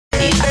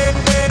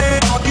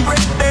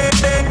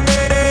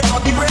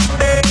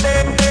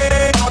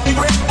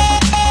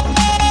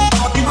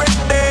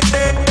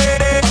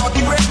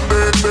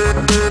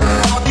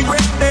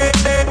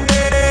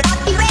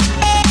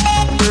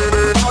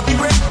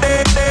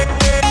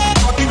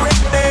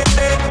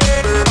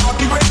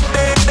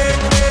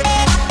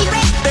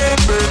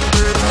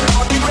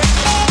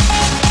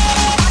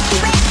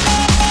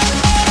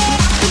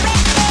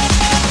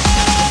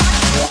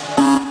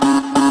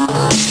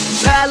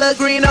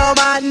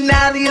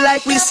alley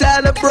like we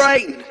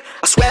celebrating.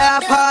 I swear I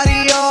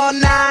party all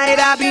night,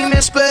 I be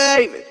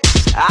misbehaving.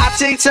 I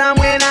take time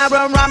when I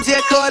run rhymes,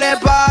 yeah, call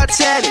that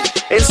bartending.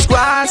 And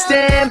squad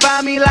stand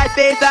by me like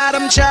they thought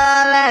I'm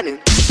John Lennon.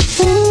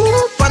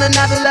 Ooh, on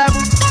another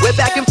level, we're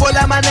back and forth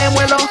like my name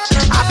Willow.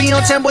 I be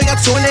on 10, boy, got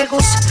 2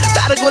 nickels.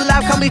 Gotta go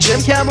live, call me Jim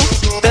Campbell.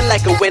 Feel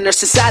like a winner,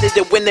 society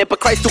to win it, but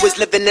Christ who is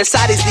living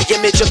inside is the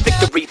image of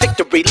victory.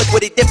 Victory, look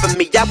what he did for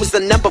me. I was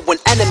the #1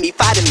 enemy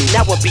fighting me.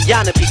 Now I'm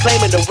beyond it, be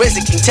claiming the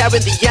risen king,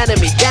 tearing the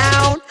enemy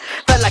down.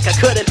 Felt like I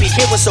couldn't be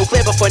here, was so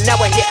clear, but for now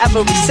I hear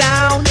every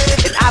sound.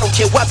 And I don't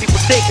care what people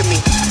think of me.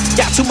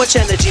 Got too much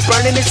energy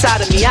burning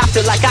inside of me. I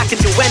feel like I can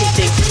do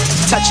anything.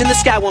 Touching the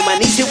sky when my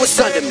knees hit what's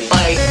under me.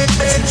 Like,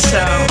 this is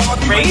so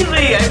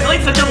crazy. I feel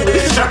like such a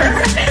loser.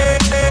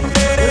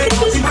 Look at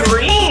this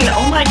green.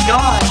 Oh my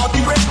god.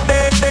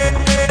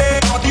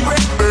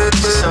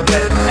 So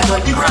good. I feel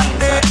like crying.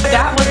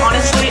 That was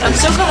honestly, I'm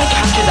so glad I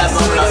captured that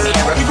moment on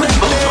camera with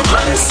both of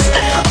us.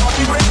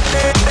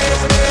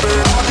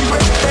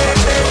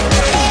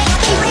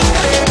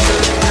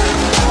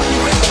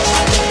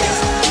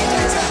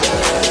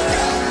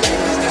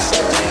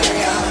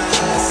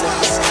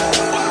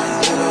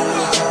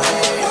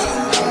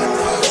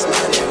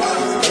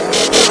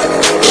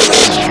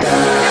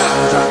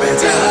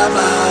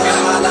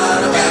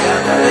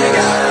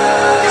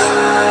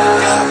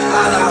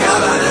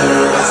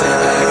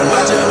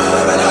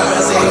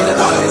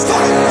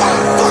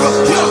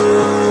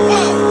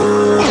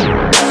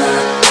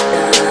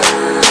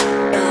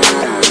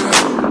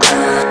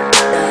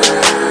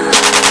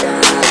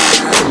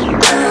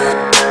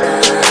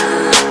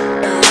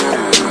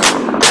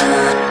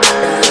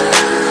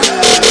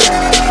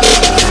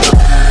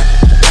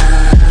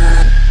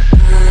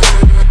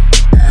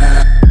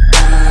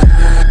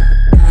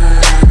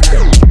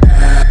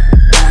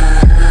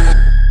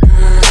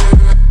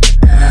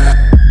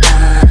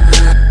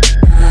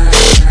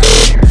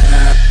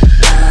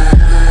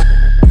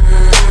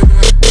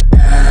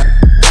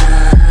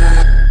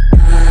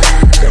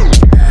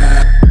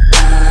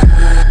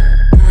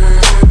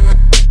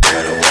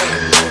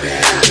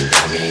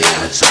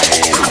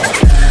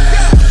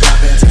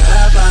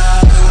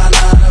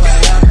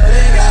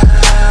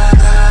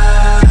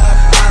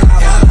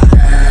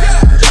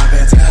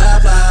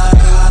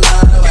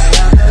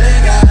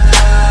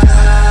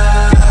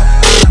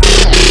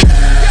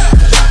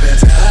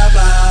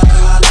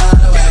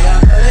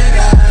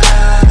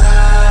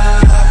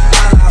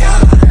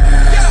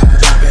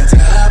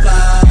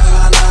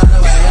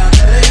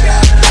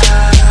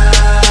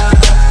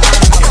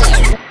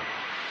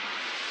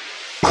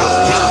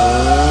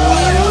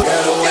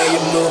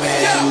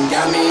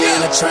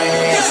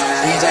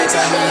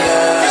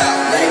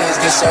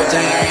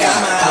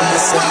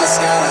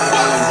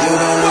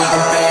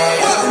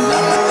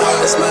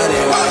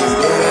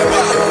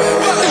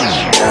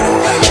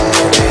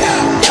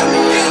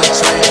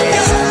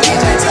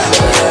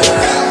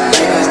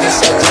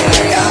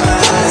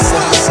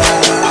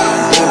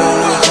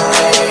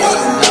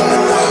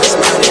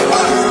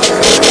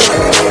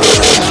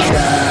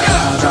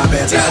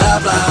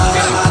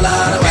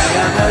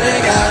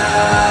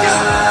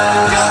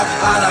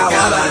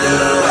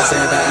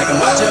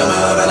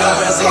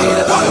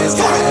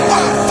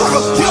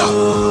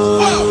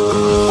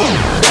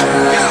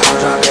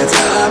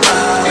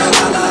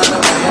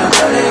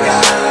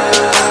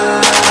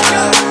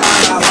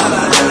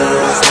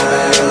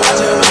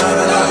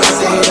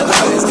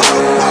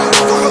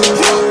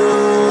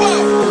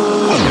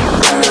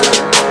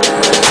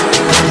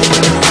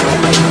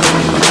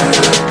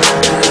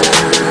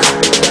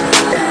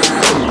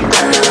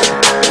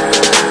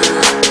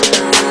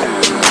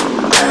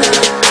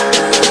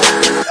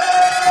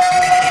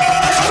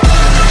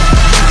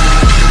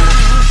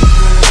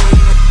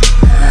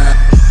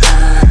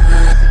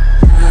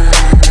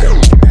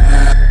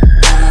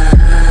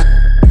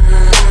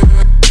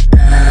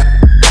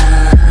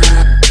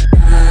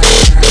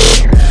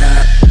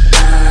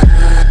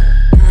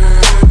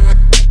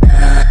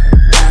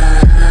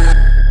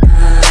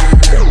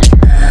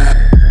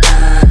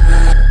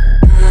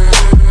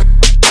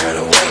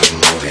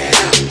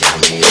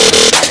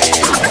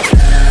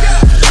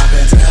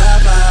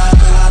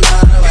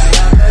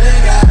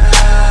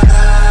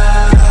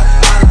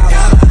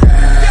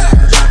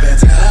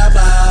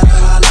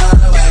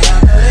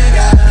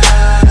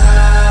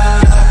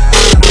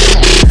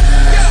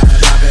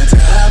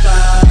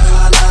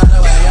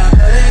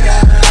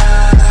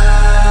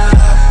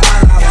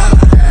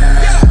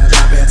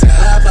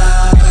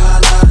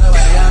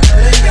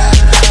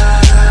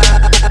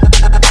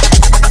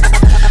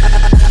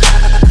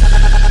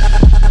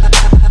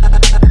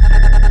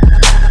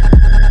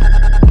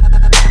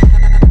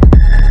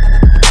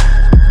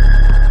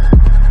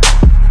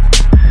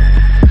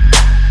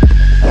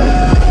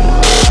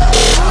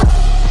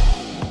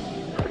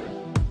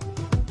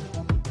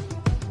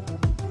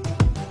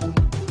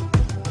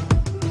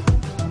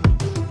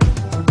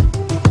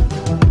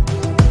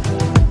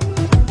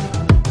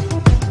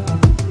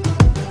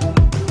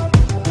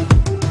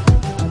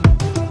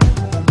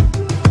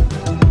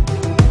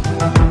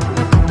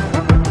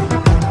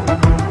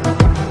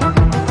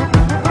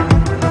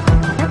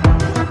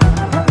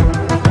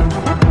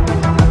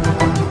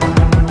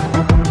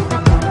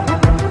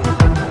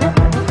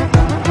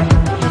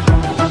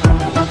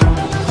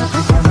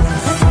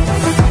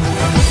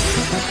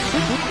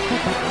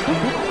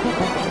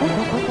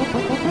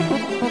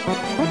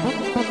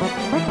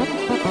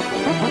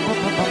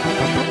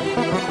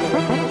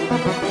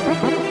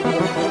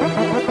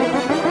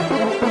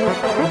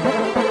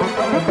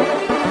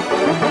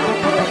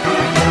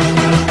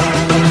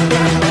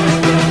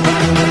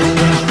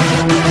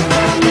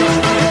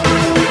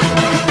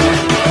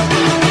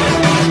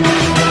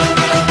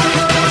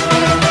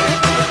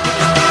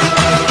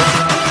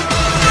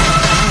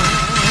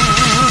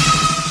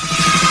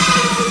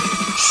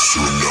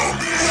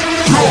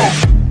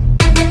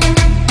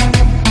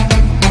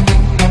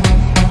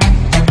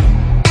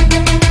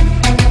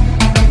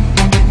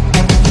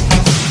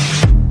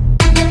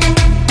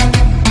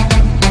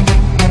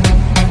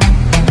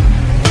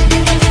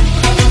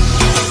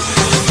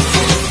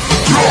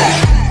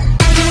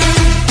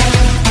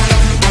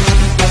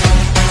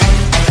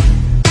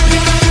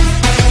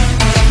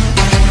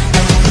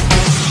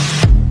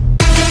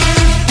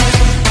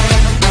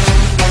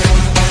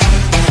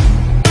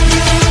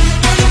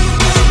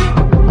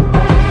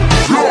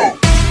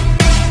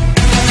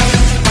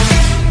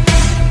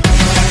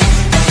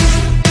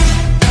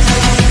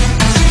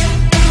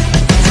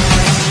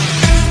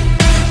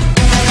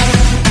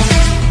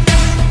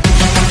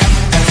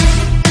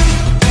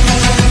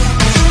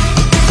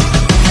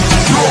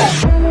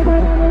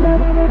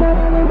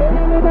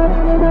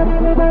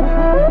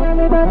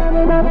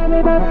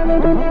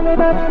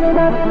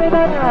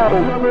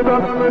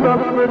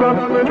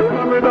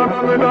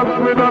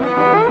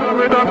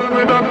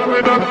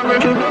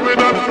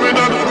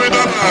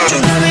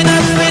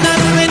 Tsunami,